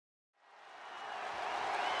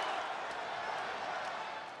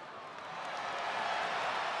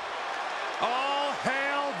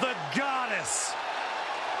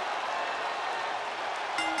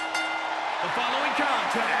The following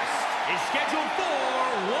contest is scheduled for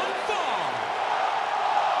one fall.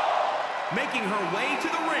 Making her way to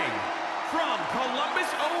the ring from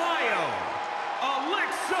Columbus, Ohio,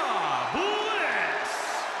 Alexa Bliss.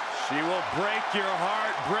 She will break your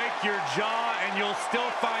heart, break your jaw, and you'll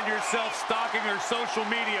still find yourself stalking her social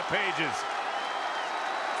media pages.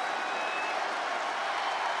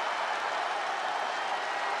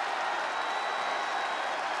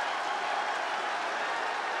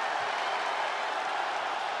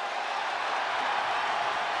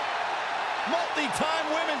 Multi-time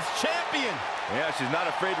women's champion. Yeah, she's not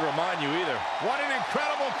afraid to remind you either. What an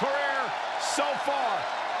incredible career so far.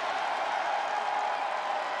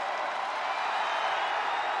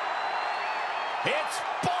 It's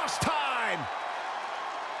boss time.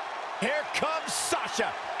 Here comes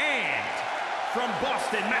Sasha. And from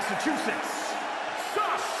Boston, Massachusetts,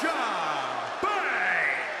 Sasha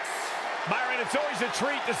Banks. Byron, it's always a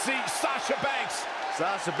treat to see Sasha Banks.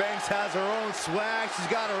 Sasha Banks has her own swag, she's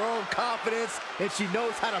got her own confidence, and she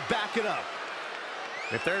knows how to back it up.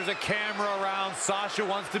 If there's a camera around, Sasha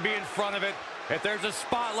wants to be in front of it. If there's a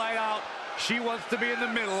spotlight out, she wants to be in the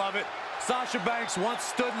middle of it. Sasha Banks once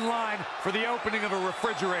stood in line for the opening of a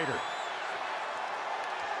refrigerator.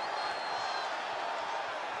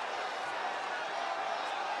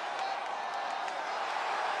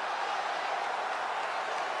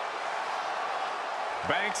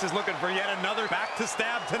 Banks is looking for yet another back to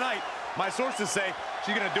stab tonight. My sources say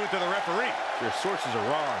she's going to do it to the referee. Your sources are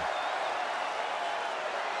wrong.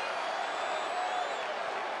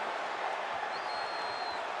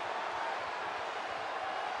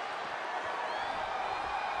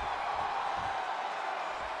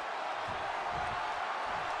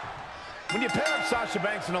 When you pair up Sasha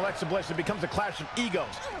Banks and Alexa Bliss, it becomes a clash of egos.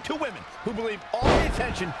 Two women who believe all the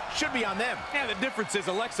attention should be on them. Yeah, the difference is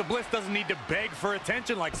Alexa Bliss doesn't need to beg for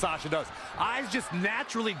attention like Sasha does. Eyes just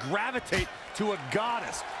naturally gravitate to a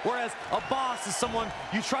goddess, whereas a boss is someone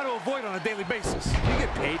you try to avoid on a daily basis. Do you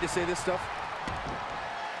get paid to say this stuff?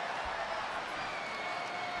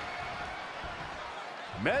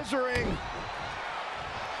 Measuring.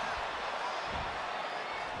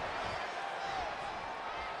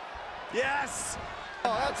 Yes!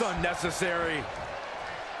 Oh, that's unnecessary.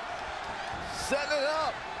 Setting it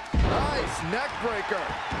up. Nice neck breaker.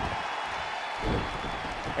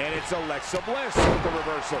 And it's Alexa Bliss with the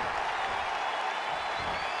reversal.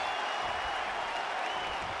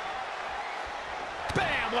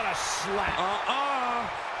 Bam! What a slap.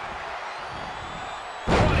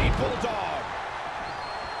 Running bulldog.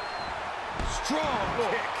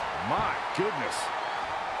 Strong kick. My goodness.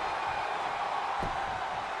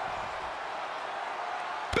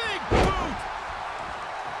 Big boot.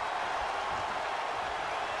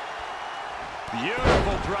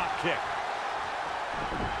 Beautiful drop kick.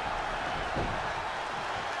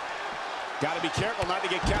 Got to be careful not to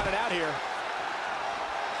get counted out here.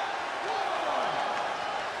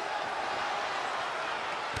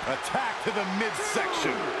 Attack to the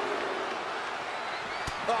midsection.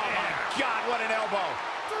 Oh, my God, what an elbow.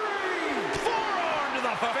 Forearm to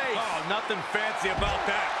the face. Oh, nothing fancy about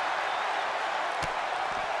that.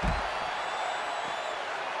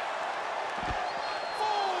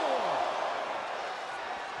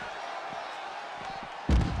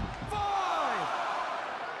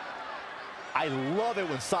 I love it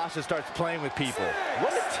when Sasha starts playing with people.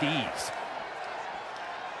 What a tease.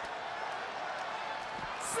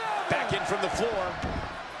 Back in from the floor.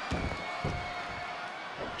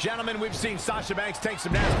 Gentlemen, we've seen Sasha Banks take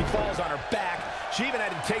some nasty falls on her back. She even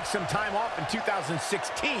had to take some time off in 2016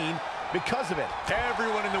 because of it.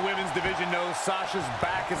 Everyone in the women's division knows Sasha's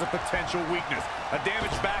back is a potential weakness. A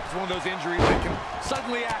damaged back is one of those injuries that can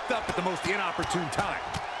suddenly act up at the most inopportune time.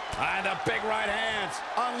 And the big right hands,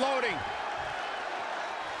 unloading.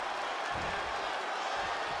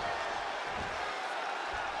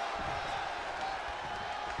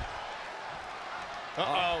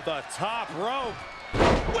 Uh-oh, the top rope.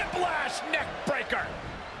 Whiplash neck breaker.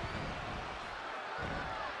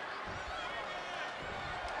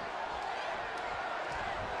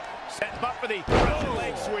 Setting up for the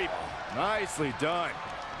leg sweep. Nicely done.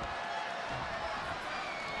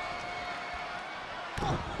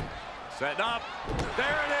 Setting up.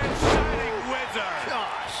 There it is, Shining Wizard.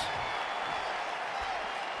 Gosh.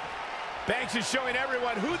 Banks is showing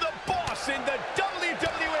everyone who the boss in the WWE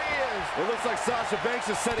is. It looks like Sasha Banks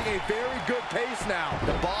is setting a very good pace now.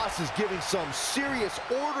 The boss is giving some serious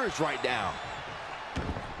orders right now.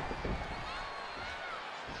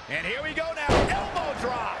 And here we go now, elbow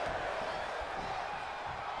drop.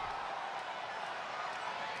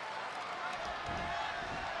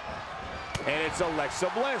 And it's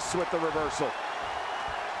Alexa Bliss with the reversal.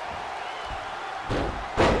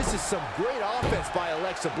 This is some great offense by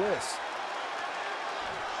Alexa Bliss.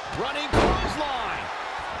 Running clothesline.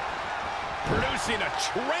 Producing a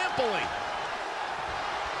trampling.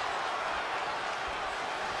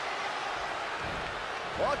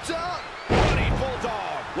 Watch out! Running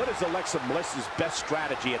bulldog. What is Alexa Bliss's best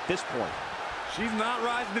strategy at this point? She's not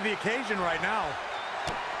rising to the occasion right now.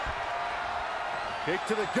 Kick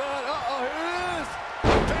to the gut. Uh-oh, here it is.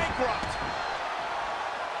 Bankrupt.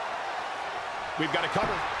 We've got it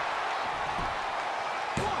covered.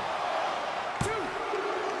 1, 2,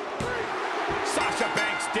 3. Sasha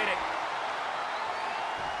Banks did it.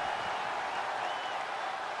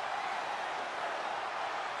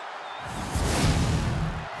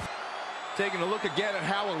 Taking a look again at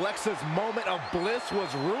how Alexa's moment of bliss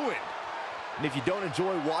was ruined. And if you don't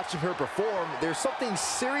enjoy watching her perform, there's something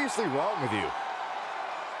seriously wrong with you.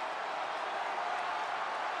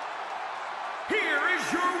 Here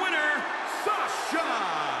is your winner, Sasha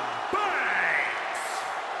Banks.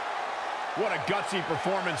 What a gutsy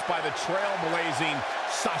performance by the trailblazing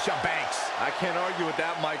Sasha Banks. I can't argue with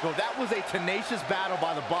that, Michael. That was a tenacious battle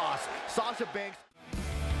by the boss. Sasha Banks